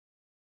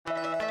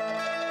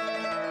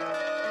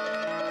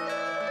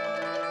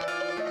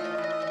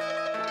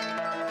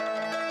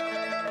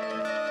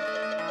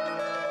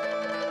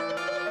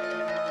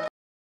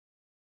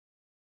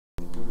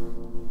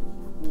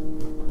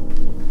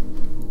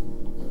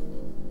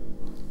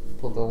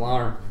Pull the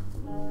alarm.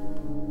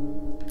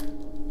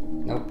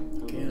 Nope.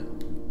 Can't.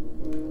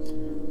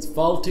 It's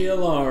faulty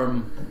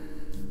alarm.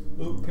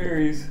 Oh,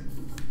 Perry's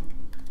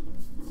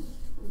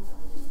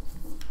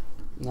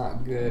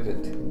not good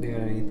at doing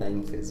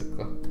anything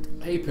physical.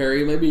 Hey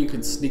Perry, maybe you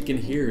can sneak in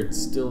here and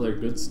steal their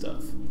good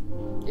stuff.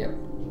 Yep.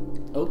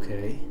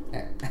 Okay.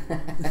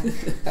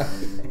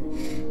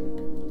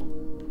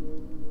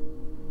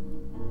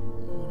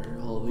 What are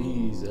all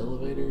these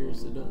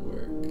elevators that don't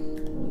work?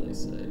 What do they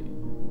say?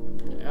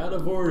 They're out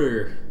of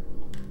order.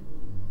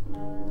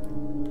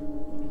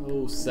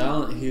 Oh,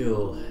 Silent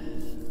Hill.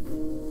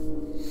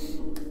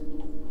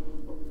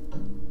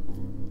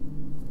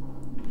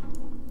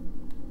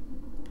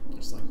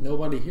 There's like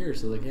nobody here,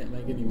 so they can't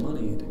make any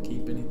money to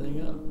keep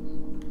anything up.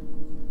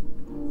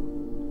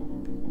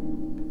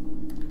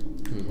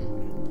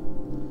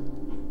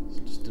 It's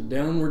just a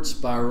downward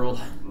spiral.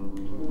 I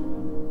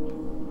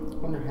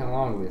wonder how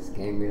long this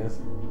game is.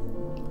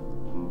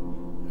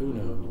 Who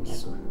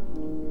knows?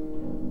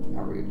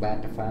 Are we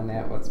about to find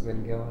out what's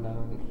been going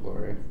on,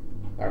 or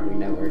are we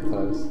nowhere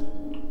close? I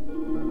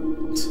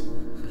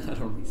don't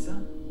know.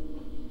 Lisa?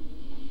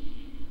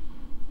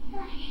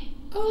 Harry.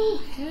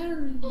 Oh,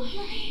 Harry. Oh,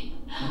 Harry.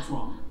 What's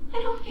wrong?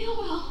 I don't feel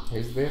well.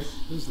 Who's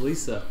this? Who's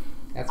Lisa?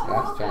 That's what I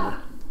was trying to...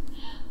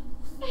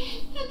 I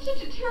had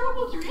such a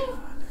terrible dream.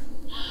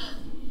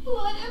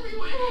 Blood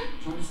everywhere.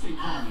 Try to stay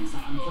calm, Lisa.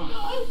 I'm Oh, coming.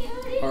 God,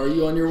 Harry. Are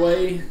you on your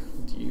way?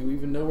 Do you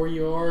even know where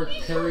you are,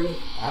 Perry?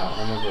 I don't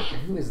remember.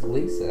 Who is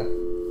Lisa?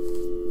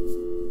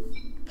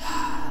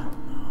 I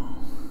don't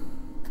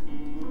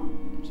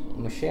know.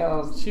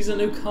 Michelle's... She's a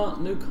new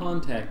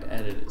contact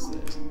added, it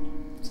says.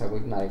 So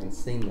we've not even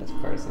seen this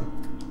person.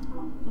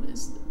 What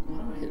is that?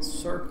 Why do I hit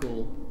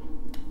circle?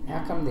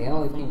 How come the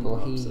only Phone people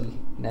pops up. he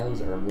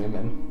knows are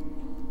women?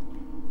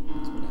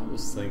 That's what I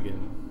was thinking.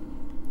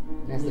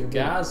 Has The there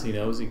guys he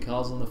knows, he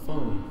calls on the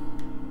phone.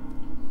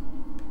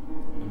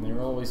 And they're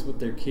always with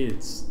their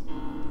kids.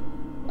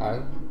 been...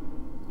 Oh?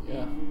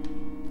 Yeah.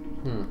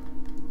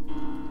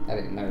 I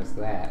didn't notice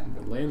that.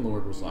 The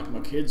landlord was like, my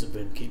kids have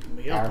been keeping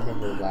me I up all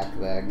remember night. like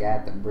the guy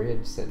at the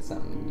bridge said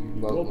something.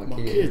 You woke my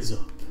kids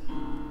up.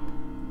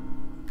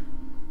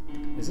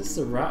 Is this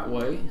the right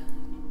way?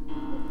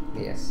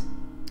 Yes.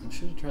 I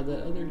should have tried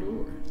that other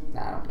door.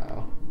 I don't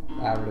know.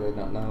 I really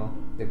don't know.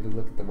 Did we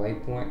look at the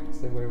waypoint,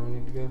 see where we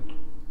need to go?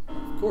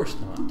 Of course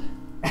not.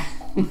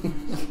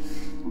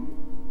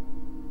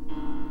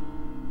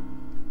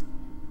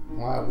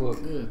 Wow,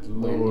 look. Good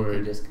When you lord.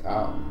 could just...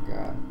 Oh, my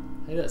God.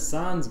 Hey, that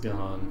sign's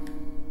gone.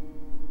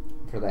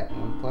 For that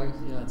one place?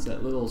 Yeah, it's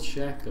that little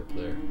shack up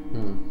there.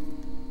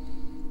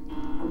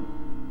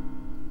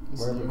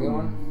 Where are we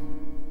going?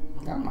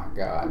 Oh, my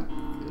God.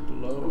 Good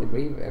lord.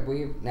 Have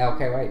we... No,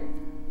 okay, wait.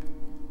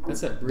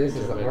 That's that bridge.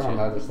 This is... I bet We're on you.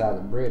 the other side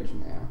of the bridge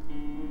now.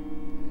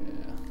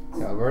 Yeah.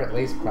 So we're at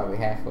least probably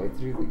halfway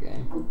through the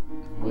game.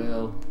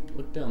 Well,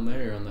 look down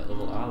there on that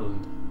little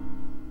island.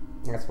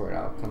 That's where it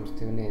all comes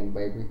to an end,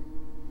 baby.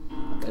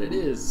 I bet it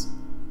is.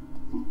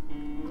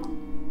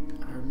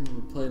 I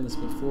remember playing this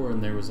before,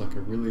 and there was like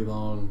a really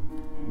long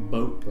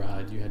boat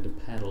ride you had to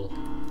paddle.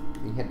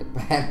 You had to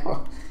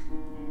battle.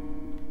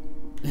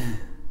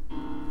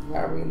 Why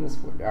are we in this?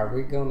 Are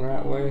we going the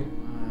right way?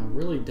 I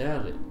really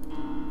doubt it.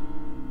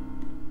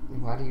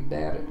 Why do you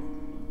doubt it?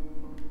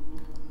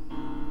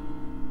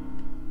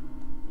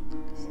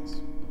 'Cause it's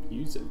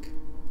music.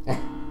 Good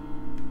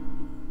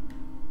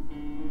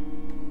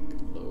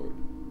lord.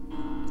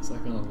 It's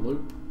like on a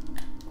loop.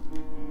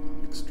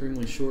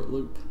 Extremely short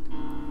loop.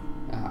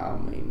 I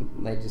mean,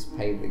 they just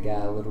paid the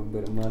guy a little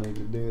bit of money to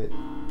do it.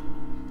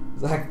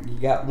 It's like, you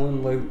got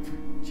one loop,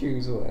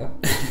 choose well.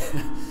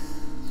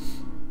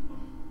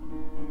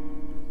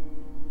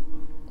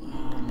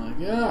 Oh my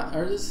god,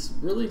 are this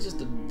really just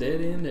a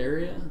dead end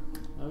area?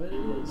 I bet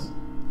it is.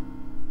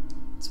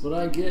 That's what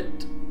I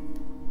get.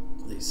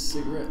 These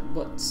cigarette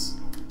butts.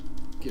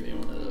 Give me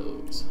one of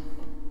those.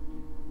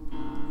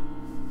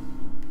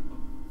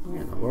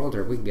 Where in the world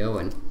are we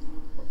going?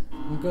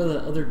 I'm gonna go to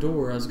that other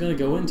door. I was gonna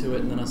go into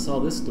it, and then I saw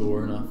this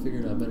door, and I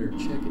figured I better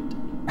check it.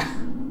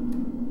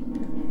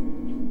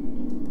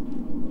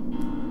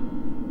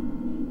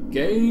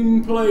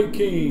 Gameplay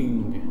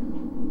King.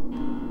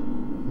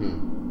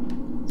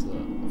 What's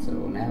up? So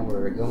now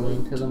we're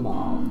going to the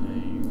mall.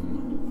 Name.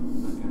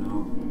 Look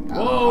out.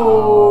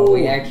 Oh, Whoa!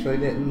 we actually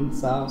didn't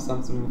solve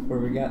something before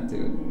we got to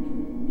it.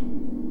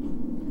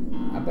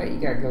 I bet you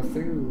gotta go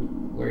through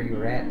where you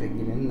were at to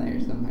get in there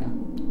somehow.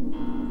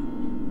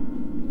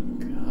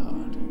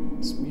 God,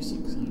 this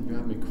music's gonna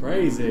drive me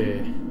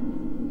crazy.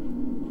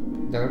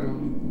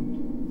 Don't.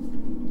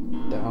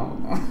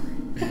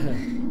 I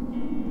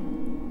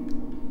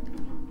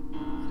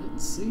didn't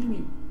see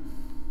any.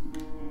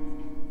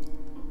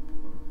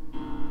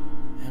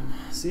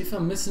 See if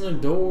I'm missing a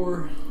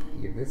door.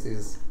 Yeah, this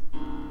is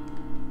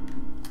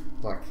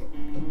like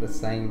the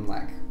same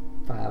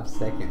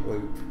 5-second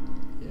loop.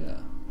 Yeah.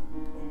 I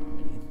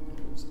mean, if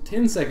it was a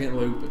 10-second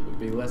loop, it would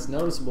be less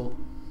noticeable.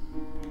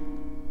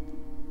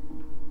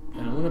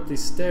 And I went up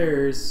these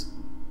stairs.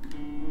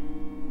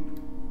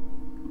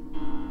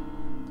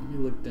 Let me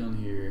locked down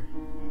here.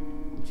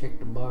 Check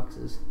the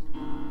boxes.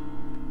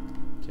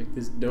 Check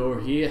this door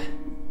here.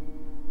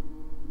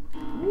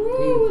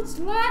 Woo, it's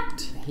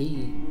locked.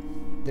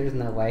 There's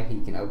no way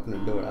he can open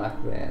a door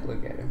like that.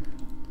 Look at him.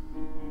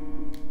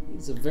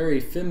 He's a very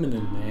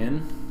feminine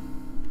man.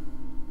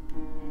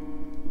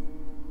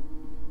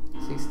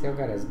 Has he still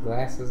got his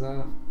glasses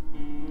off?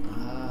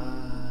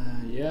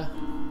 Yeah.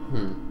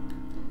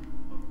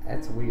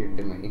 That's weird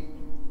to me.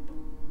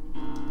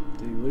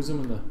 Did he lose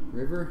him in the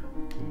river?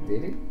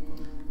 Did he?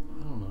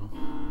 I don't know.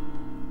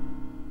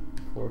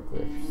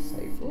 Forklift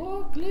safety.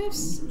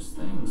 Forklifts? Dangerous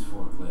things,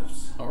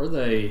 forklifts. Are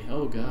they?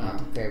 Oh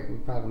god. Okay, we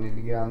probably need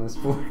to get on this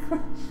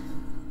forklift.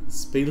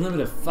 Speed limit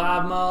of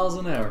 5 miles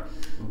an hour.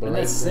 And that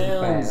Blazing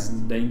sounds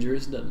fast.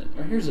 dangerous, doesn't it?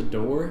 Oh, here's a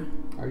door.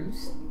 Are you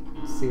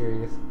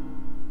serious?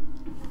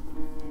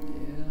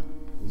 Yeah.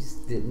 You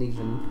just didn't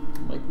even.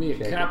 Make me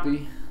Check a it.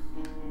 copy.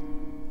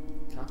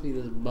 Copy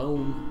this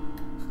bone.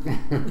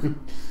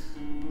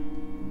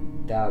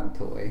 Dog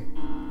toy.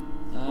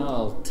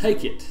 I'll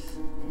take it.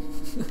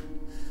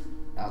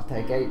 I'll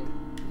take 8.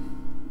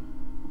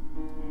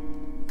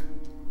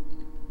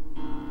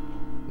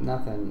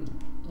 Nothing.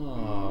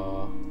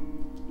 Aww.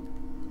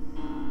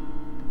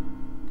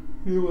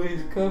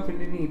 Nobody's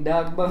cupping any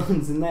dog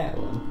bones in that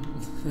one.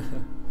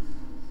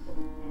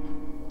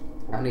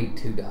 I need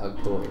 2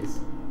 dog toys.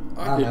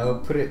 I could-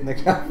 know, put it in the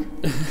cupboard.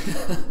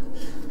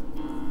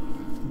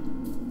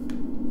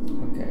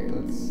 Okay,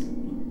 let's.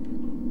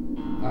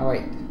 Oh,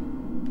 wait.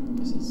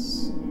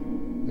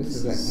 This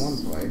is at one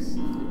place. It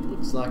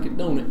looks like it,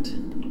 don't it?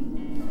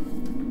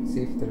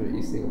 See if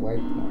you see a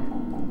waypoint.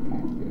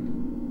 Okay, good.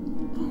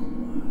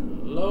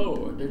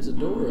 Lord, there's a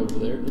door over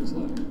there, it looks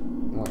like.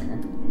 Where?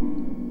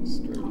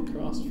 Straight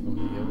across from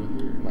me over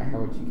here. Well, how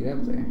would you get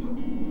up there?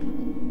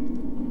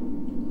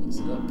 Is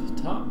it up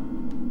top?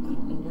 I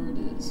don't know where it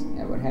is.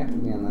 Yeah, it would have to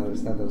be on the other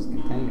side of those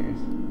containers.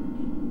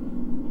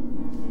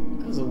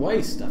 That was a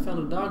waste. I found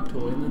a dog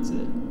toy and that's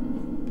it.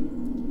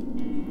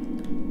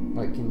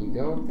 Like, can you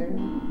go up there?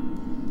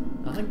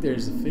 I think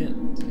there's a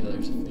fence. Yeah,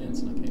 there's a fence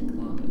and I can't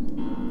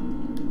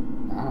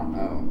climb I don't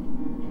know.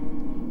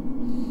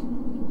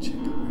 it.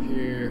 Check over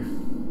here.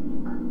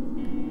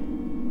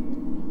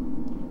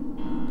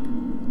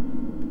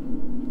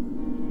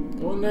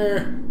 Go in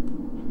there.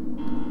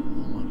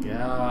 Oh my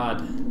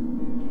god.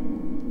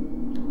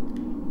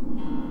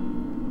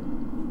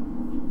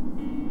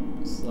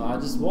 So I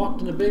just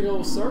walked in a big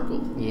old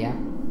circle. Yeah,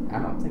 I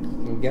don't think you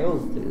can go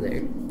through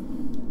there.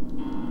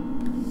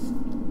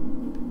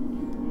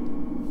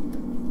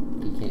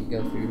 You can't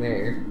go through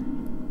there.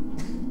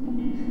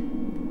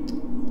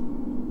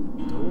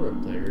 Door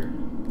up there.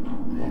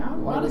 How? What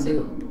Why do does we it?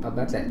 do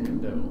about that?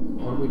 Window.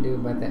 What do we do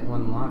about that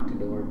one locked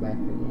door back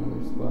in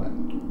another spot?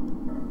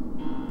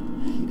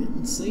 He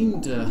didn't seem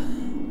to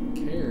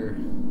care.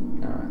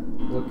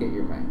 Alright, look at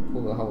your map.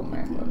 Pull the whole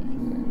map up.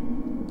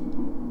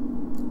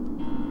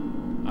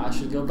 I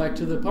should go back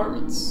to the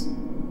apartments.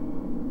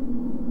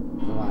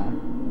 Why?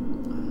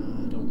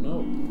 I don't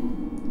know.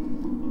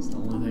 It's the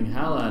only thing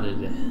highlighted.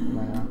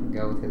 Well,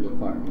 go to the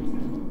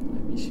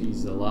apartment. Maybe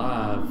she's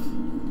alive.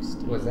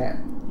 Still. Was that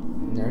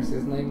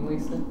nurse's name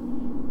Lisa?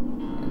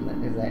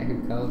 Is that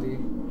who called you?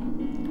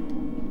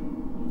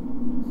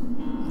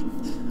 I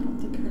don't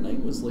think her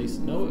name was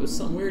Lisa. No, it was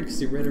something weird because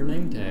he read her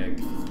name tag.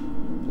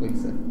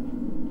 Lisa.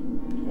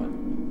 What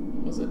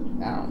was it?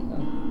 I don't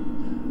know.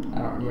 I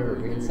don't remember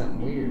it being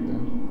something weird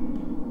though.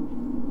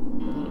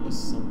 I thought it was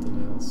something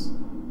else.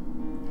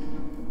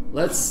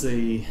 Let's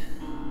see.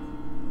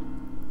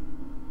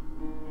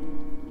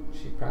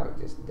 She's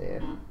probably just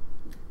dead.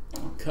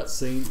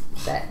 Cutscene.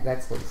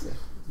 That's Lisa.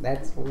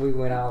 That's what we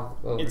went off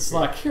over. It's here.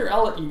 like, here,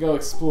 I'll let you go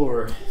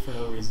explore for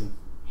no reason.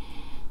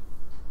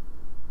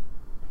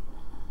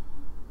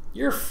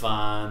 You're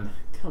fine.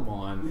 Come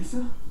on.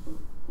 Lisa?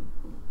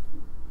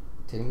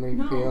 Too many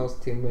No. pills,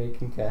 too many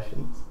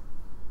concussions.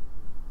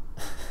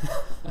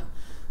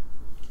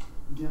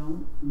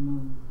 Don't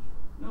move.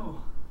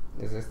 No,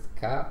 Is this the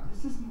cop?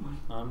 this isn't what...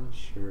 I'm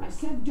sure. I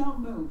said don't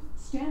move.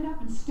 Stand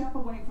up and step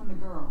away from the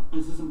girl.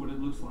 This isn't what it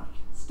looks like.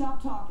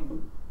 Stop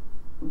talking.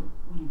 What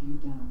have you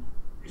done?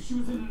 She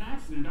was in an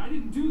accident. I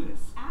didn't do this.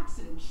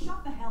 Accident.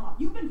 Shut the hell up.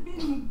 You've been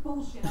feeding me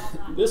bullshit all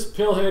night. This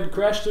pillhead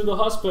crashed through the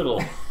hospital.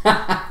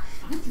 Shut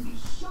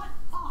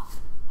up.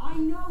 I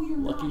know you're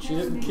Lucky not she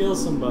didn't having kill me.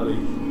 somebody.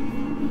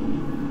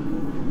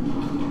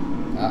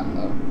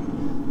 Uh-oh.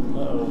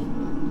 Uh-oh.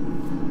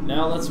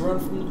 Now let's run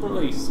from the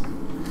police.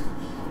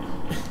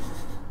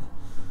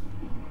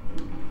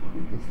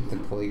 The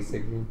police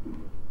again.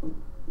 I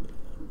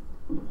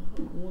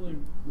don't want to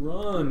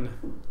run.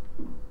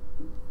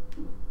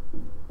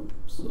 I'm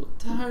so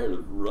tired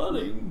of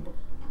running.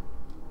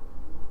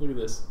 Look at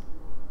this.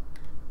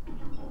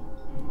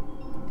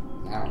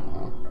 I don't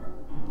know.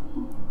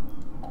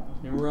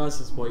 Memorize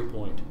this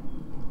waypoint.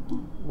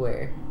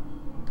 Where?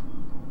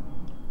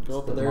 Go It's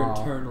up the there and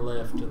mall. turn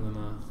left and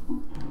then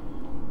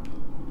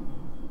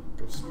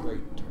go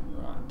straight, turn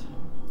right.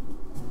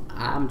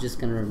 I'm just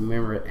gonna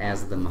remember it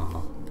as the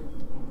mall.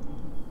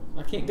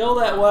 I can't go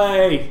that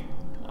way.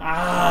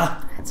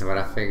 Ah! That's what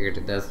I figured.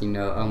 It does,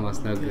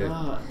 almost no good.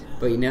 God.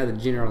 But you know the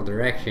general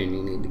direction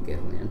you need to go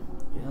in.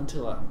 Yeah,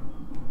 until I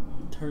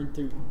turn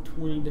through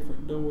 20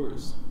 different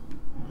doors.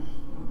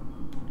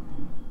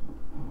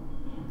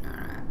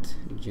 Alright,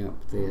 jump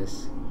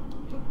this.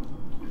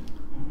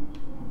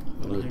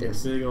 We need Take a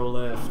this. big old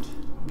left.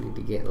 Need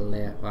to get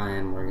left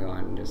line. We're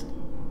going just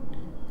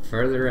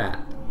further right.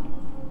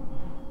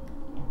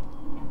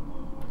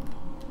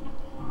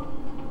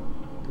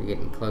 We're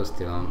getting close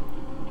to them.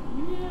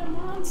 Yeah,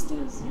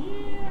 monsters,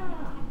 yeah!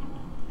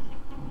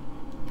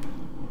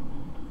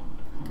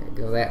 Okay,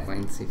 go that way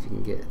and see if you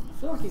can get it.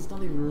 I feel like he's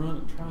not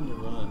even trying to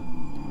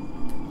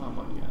run. Oh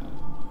my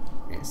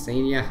god. Ain't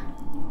seen ya.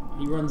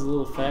 He runs a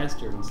little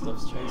faster when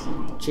stuff's chasing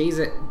him. Cheese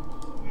it.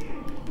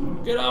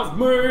 Get off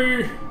me!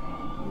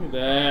 Look at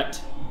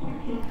that.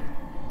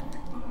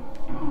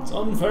 It's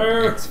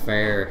unfair. It's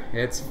fair.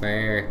 It's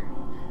fair.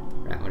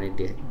 Right, we need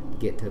to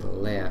get to the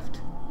left.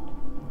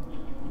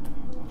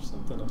 There's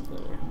something up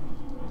there.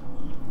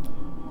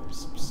 There's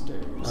some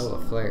stairs. Oh,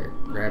 a flare.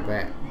 Grab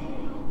that.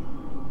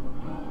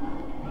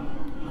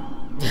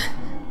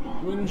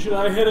 When should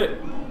I hit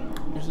it?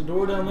 There's a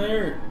door down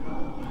there.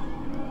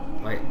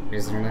 Wait,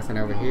 is there nothing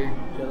over here?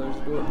 Yeah, there's a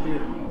door up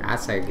here. I'd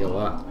say go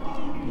up.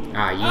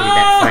 Ah, you need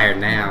that flare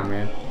now,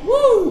 man.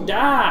 Woo!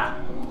 Die!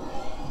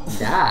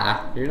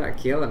 Die? You're not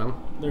killing them.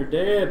 They're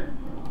dead.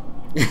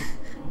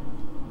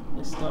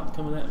 They stopped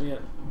coming at me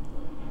yet.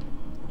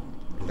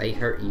 They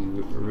hurt you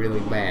really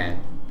bad.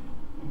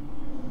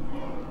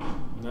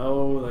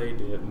 No, they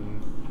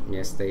didn't.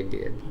 Yes, they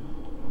did.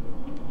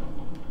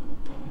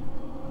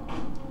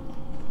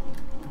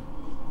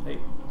 Hey,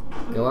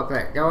 Go up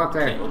there. Go up I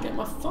can't there. look at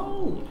my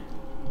phone.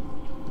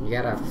 You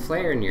got a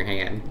flare in your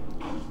hand.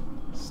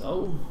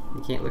 So,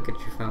 You can't look at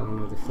your phone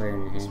with a flare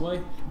in your this hand.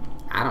 way?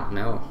 I don't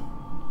know.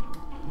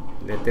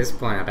 At this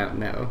point, I don't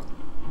know.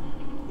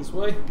 This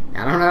way?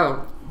 I don't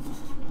know.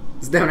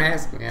 Just don't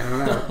ask me. I don't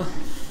know.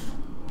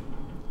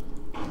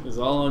 It's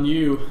all on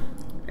you.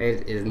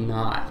 It is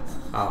not.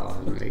 Oh,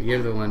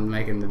 you're the one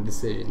making the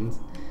decisions.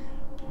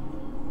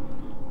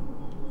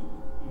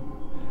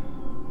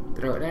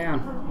 Throw it down.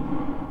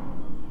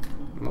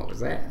 What was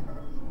that?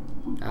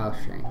 Oh,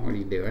 Shane, what are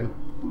you doing?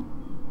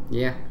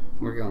 Yeah,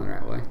 we're going the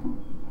right way.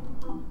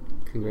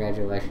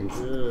 Congratulations.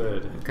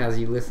 Good. Because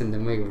you listened to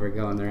me, we're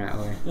going the right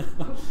way.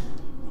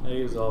 That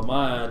was all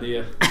my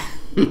idea. I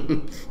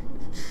think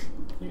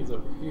it's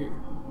over here.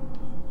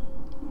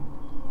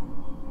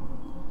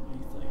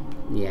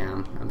 Anything? Yeah,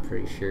 I'm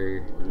pretty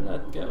sure. Where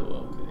did I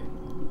go?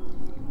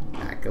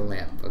 Okay. Like a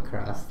lap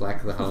across,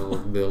 like the whole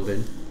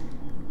building.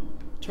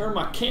 Turn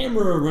my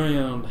camera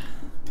around.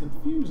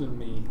 Confusing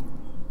me.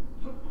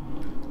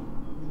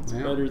 It's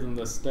Well, better than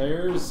the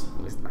stairs.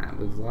 it's not.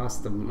 We've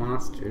lost the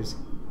monsters.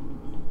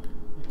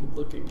 I could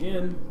look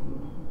again.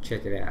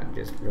 Check it out,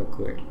 just real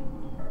quick.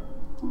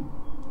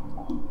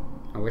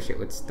 I wish it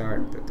would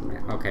start at the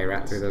map. Okay,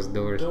 right through those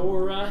doors.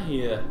 Door right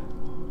here.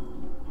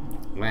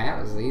 Well,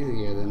 that was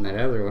easier than that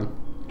other one.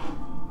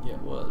 Yeah,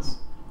 it was.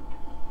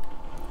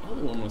 The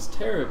other one was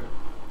terrible.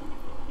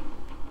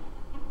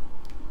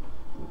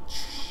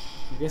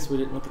 I guess we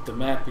didn't look at the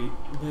map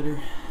better.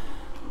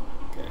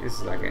 Okay. This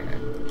is like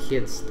a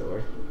kid's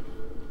store.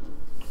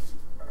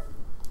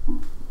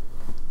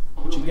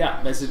 What you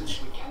got,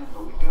 message? We can,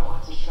 but we've got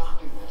lots of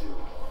shopping to do.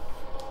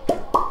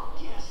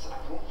 Yes,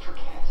 I won't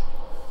forget.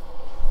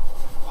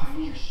 Why are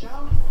you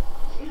shouting?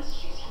 Yes,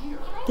 she's here.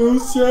 Don't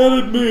shout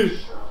at me!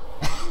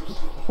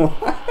 Sure.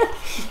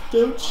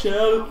 Don't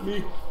shout at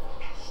me!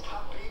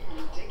 Stop being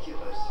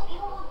ridiculous. I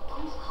don't want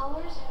those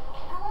colors.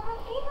 I want my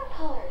favorite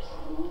colors.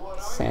 What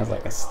are Sounds you?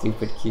 like a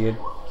stupid kid.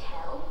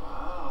 Tell.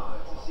 Ah,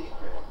 it's a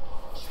secret.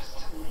 Just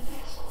a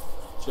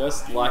minute.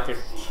 Just like a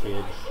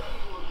kid.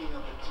 Looking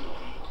up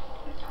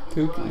at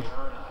Tuki. Tuki. Right,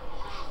 aren't I?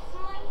 That's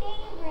my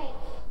favorite.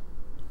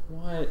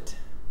 What?